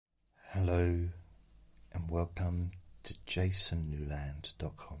Hello and welcome to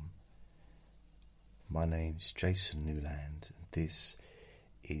jasonnewland.com. My name's Jason Newland and this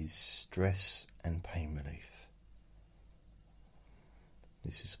is Stress and Pain Relief.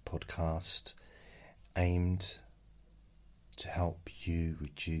 This is a podcast aimed to help you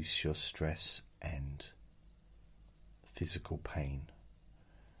reduce your stress and physical pain,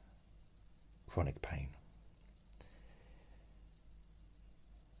 chronic pain.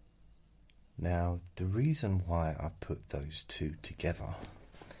 Now, the reason why I put those two together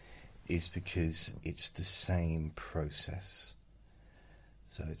is because it's the same process.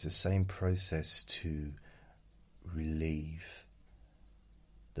 So it's the same process to relieve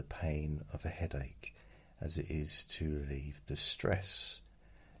the pain of a headache as it is to relieve the stress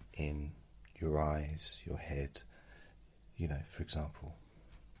in your eyes, your head, for example.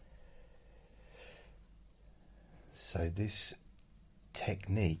 So this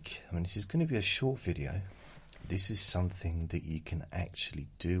technique, this is going to be a short video. This is something that you can actually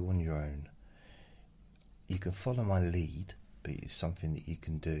do on your own. You can follow my lead, but it's something that you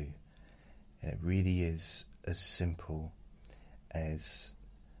can do. And it really is as simple as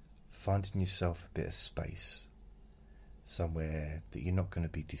finding yourself a bit of space, somewhere that you're not going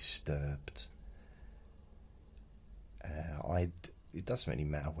to be disturbed. It doesn't really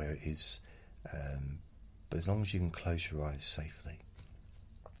matter where it is, but as long as you can close your eyes safely.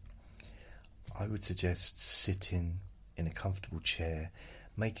 I would suggest sitting in a comfortable chair,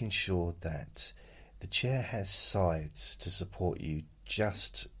 making sure that the chair has sides to support you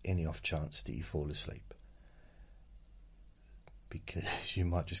just in the off chance that you fall asleep. Because you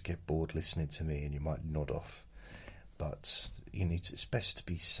might just get bored listening to me and you might nod off. But it's best to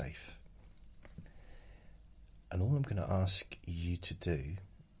be safe. And all I'm going to ask you to do,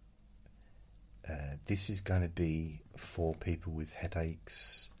 this is going to be for people with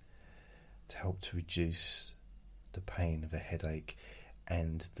headaches, to help to reduce the pain of a headache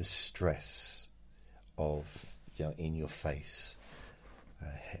and the stress of in your face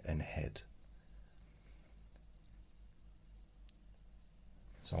and head.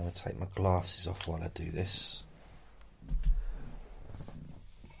 So I'm going to take my glasses off while I do this.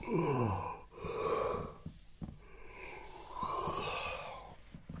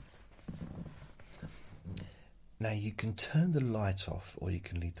 Now you can turn the light off or you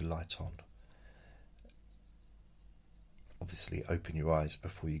can leave the light on. Obviously open your eyes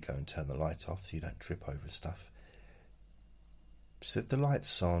before you go and turn the light off so you don't trip over stuff. So if the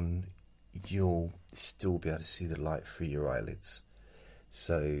light's on, you'll still be able to see the light through your eyelids.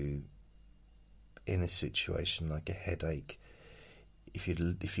 So in a situation like a headache, if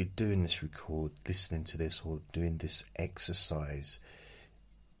you're doing this listening to this or doing this exercise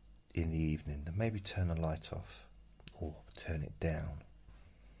in the evening, then maybe turn the light off or turn it down.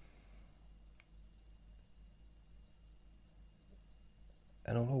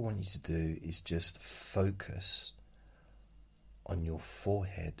 And all I want you to do is just focus on your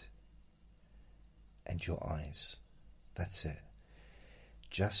forehead and your eyes. That's it.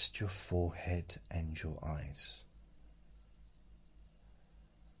 Just your forehead and your eyes.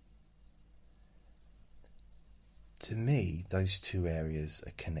 To me, those two areas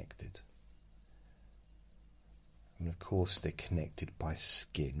are connected. And of course, they're connected by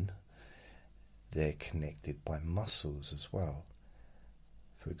skin. They're connected by muscles as well.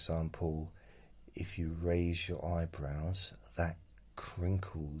 For example, if you raise your eyebrows, that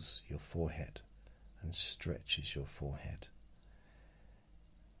crinkles your forehead and stretches your forehead.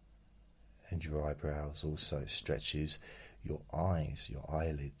 And your eyebrows also stretches your eyes, your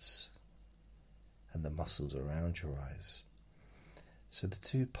eyelids, and the muscles around your eyes. So the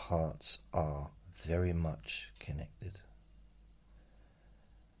two parts are very much connected.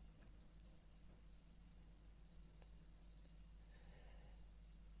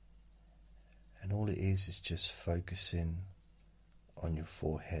 And all it is just focusing on your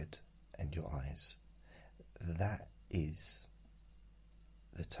forehead and your eyes. That is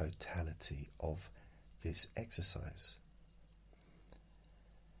the totality of this exercise.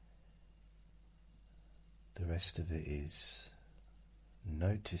 The rest of it is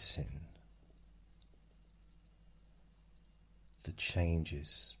noticing the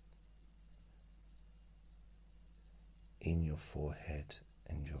changes in your forehead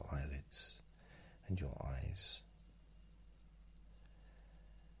and your eyelids and your eyes.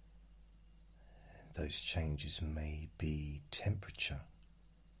 Those changes may be temperature.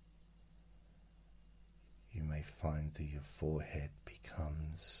 You may find that your forehead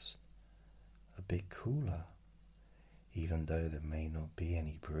becomes a bit cooler, even though there may not be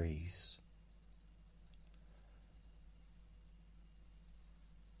any breeze.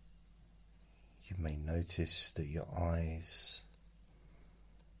 You may notice that your eyes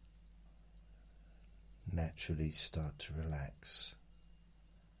naturally start to relax.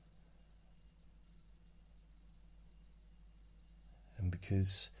 And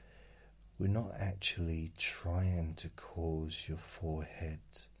because we're not actually trying to cause your forehead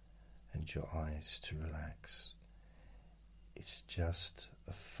and your eyes to relax, it's just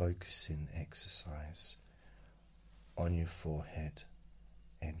a focusing exercise on your forehead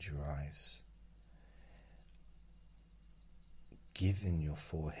and your eyes, giving your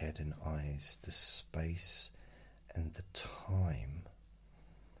forehead and eyes the space and the time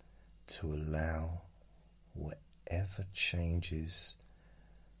to allow whatever changes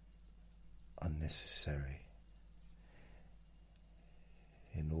are necessary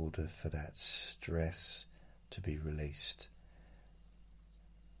in order for that stress to be released,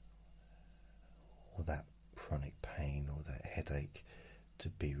 or that chronic pain or that headache to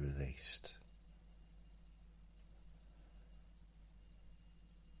be released.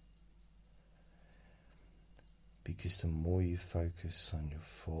 Because the more you focus on your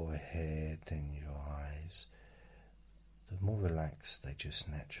forehead and your eyes, the more relaxed they just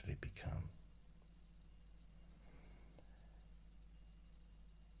naturally become.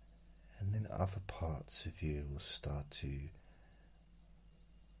 And then other parts of you will start to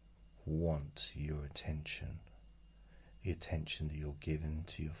want your attention, the attention that you're given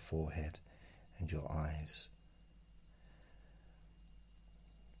to your forehead and your eyes.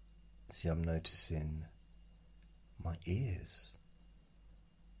 See, I'm noticing my ears.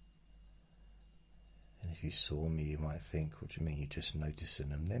 And if you saw me, you might think, what do you mean you're just noticing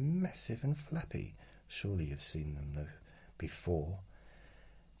them? They're massive and flappy. Surely you've seen them before.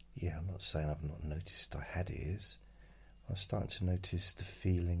 Yeah, I'm not saying I've not noticed I had ears. I'm starting to notice the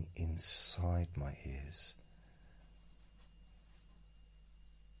feeling inside my ears.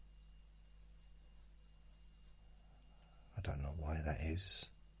 I don't know why that is.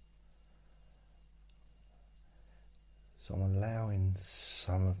 So I'm allowing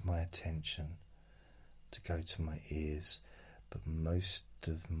some of my attention to go to my ears, but most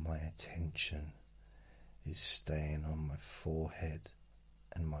of my attention is staying on my forehead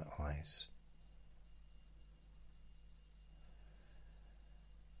and my eyes.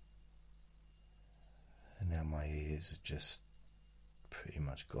 And now my ears have just pretty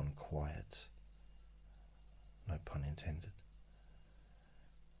much gone quiet. No pun intended.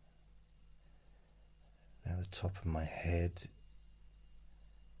 Now the top of my head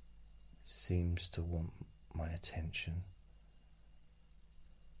seems to want my attention.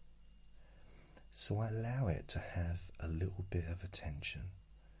 So I allow it to have a little bit of attention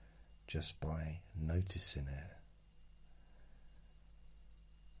just by noticing it,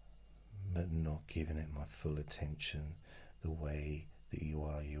 but not giving it my full attention the way that you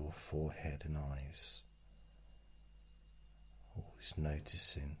are your forehead and eyes. Always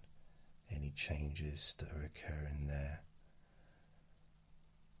noticing any changes that are occurring there,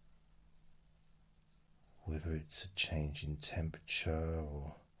 whether it's a change in temperature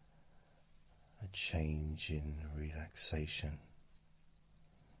or a change in relaxation.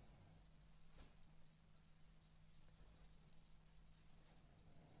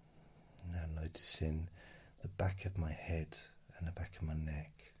 Now noticing the back of my head and the back of my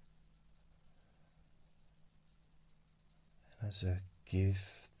neck. And as I give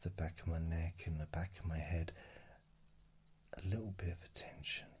the back of my neck and the back of my head a little bit of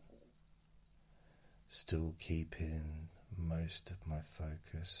attention, still keeping most of my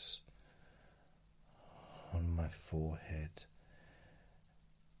focus on my forehead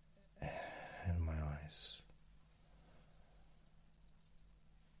and my eyes.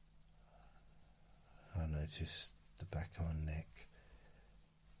 I notice the back of my neck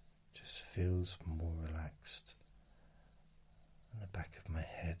just feels more relaxed, and the back of my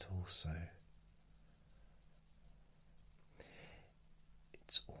head also.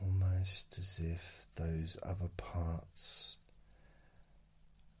 It's almost as if those other parts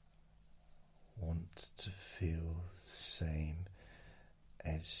want to feel the same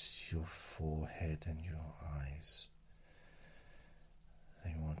as your forehead and your eyes.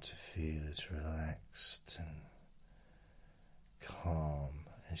 They want to feel as relaxed and calm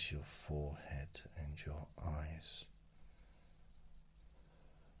as your forehead and your eyes.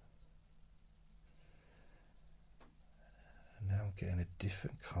 And now I'm getting a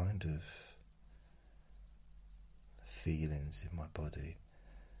different kind of feelings in my body.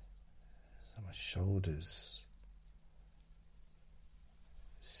 So my shoulders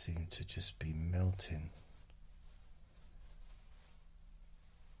seem to just be melting.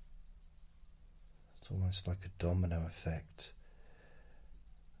 It's almost like a domino effect.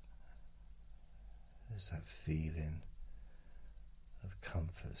 as that feeling of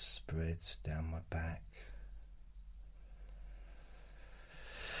comfort spreads down my back.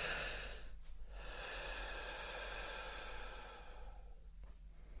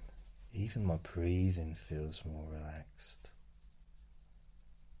 Even my breathing feels more relaxed.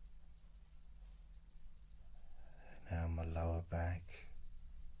 Now my lower back,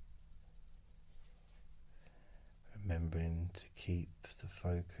 remembering to keep the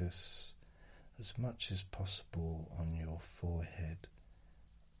focus as much as possible on your forehead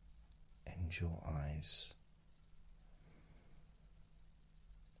and your eyes,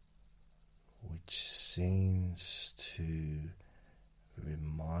 which seems to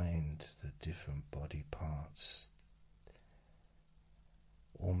remind the different body parts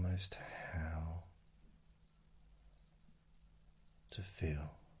almost how to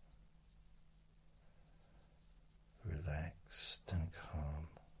feel relaxed and calm.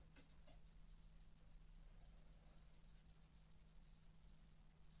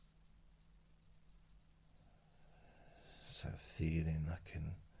 So feeling I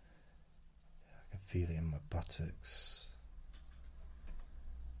can feel it in my buttocks,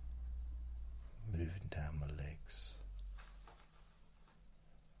 moving down my legs,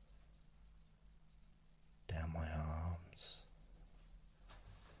 down my arms,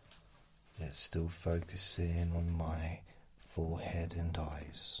 yet still focusing on my forehead and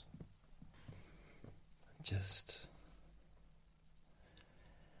eyes. Just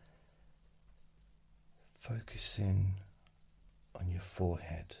focusing on your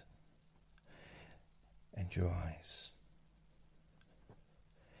forehead and your eyes.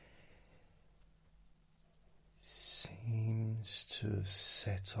 Seems to have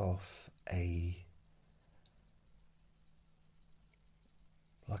set off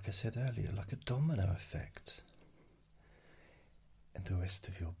like I said earlier, like a domino effect, and the rest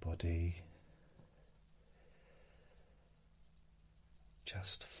of your body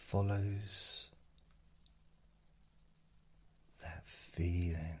just follows that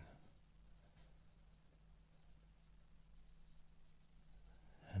feeling.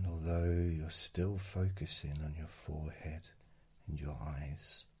 And although you're still focusing on your forehead and your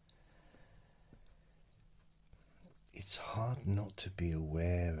eyes, it's hard not to be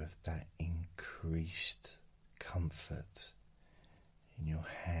aware of that increased comfort in your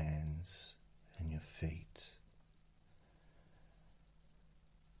hands and your feet.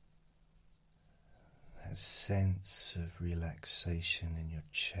 That sense of relaxation in your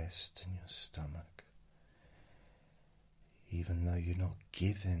chest and your stomach, even though you're not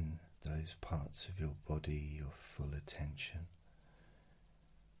giving those parts of your body your full attention,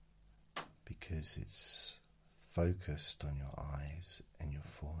 because it's focused on your eyes and your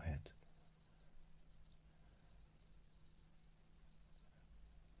forehead.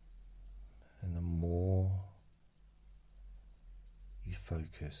 And the more you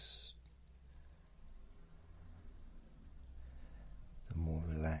focus, the more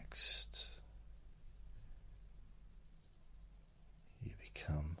relaxed you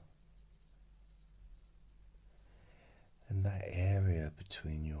become. And that area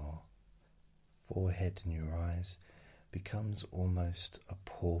between your forehead and your eyes becomes almost a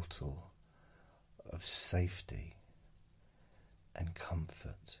portal of safety and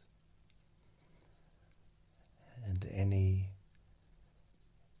comfort. And anything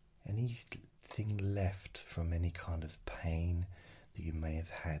left from any kind of pain that you may have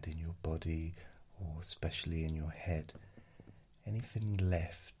had in your body, or especially in your head, anything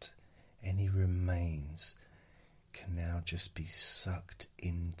left, any remains, can now just be sucked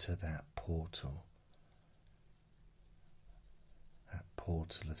into that portal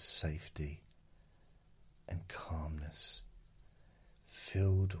of safety and calmness,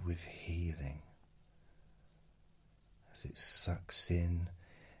 filled with healing, as it sucks in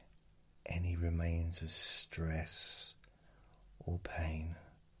any remains of stress or pain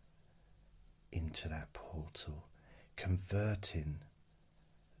into that portal, converting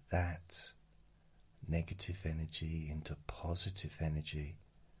that negative energy into positive energy,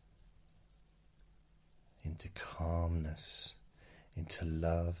 into calmness, into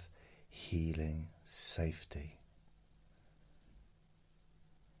love, healing, safety.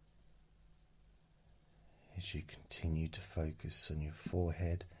 As you continue to focus on your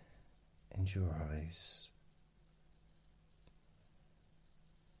forehead and your eyes,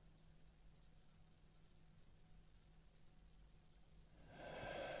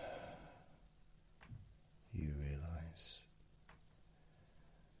 you realize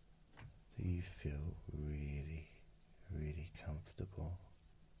that you feel really, really comfortable.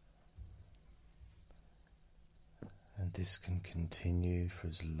 And this can continue for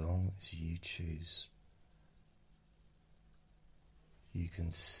as long as you choose. You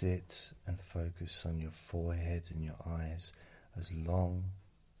can sit and focus on your forehead and your eyes as long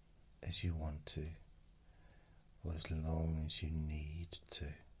as you want to, or as long as you need to.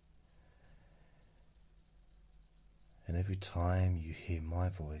 And every time you hear my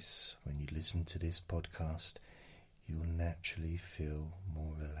voice when you listen to this podcast, you will naturally feel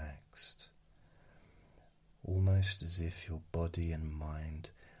more relaxed, almost as if your body and mind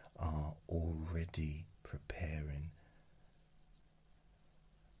are already preparing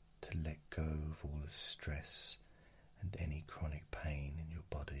to let go of all the stress and any chronic pain in your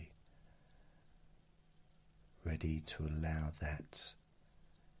body, ready to allow that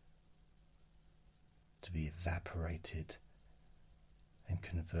to be evaporated and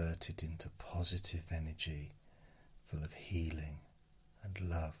converted into positive energy full of healing and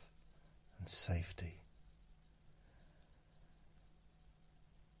love and safety.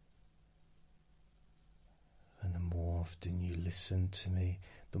 And the more often you listen to me,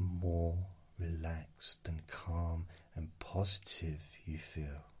 the more relaxed and calm and positive you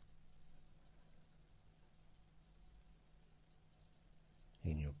feel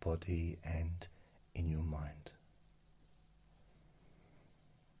in your body and in your mind.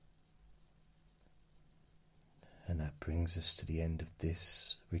 And that brings us to the end of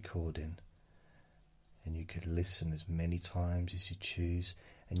this recording. And you could listen as many times as you choose,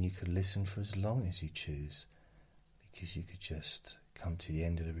 and you could listen for as long as you choose, because you could just come to the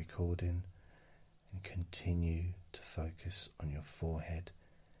end of the recording and continue to focus on your forehead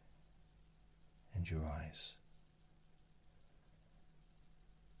and your eyes.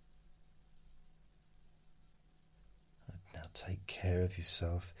 Now take care of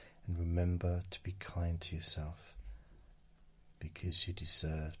yourself and remember to be kind to yourself, because you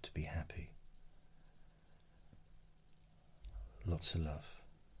deserve to be happy. Lots of love.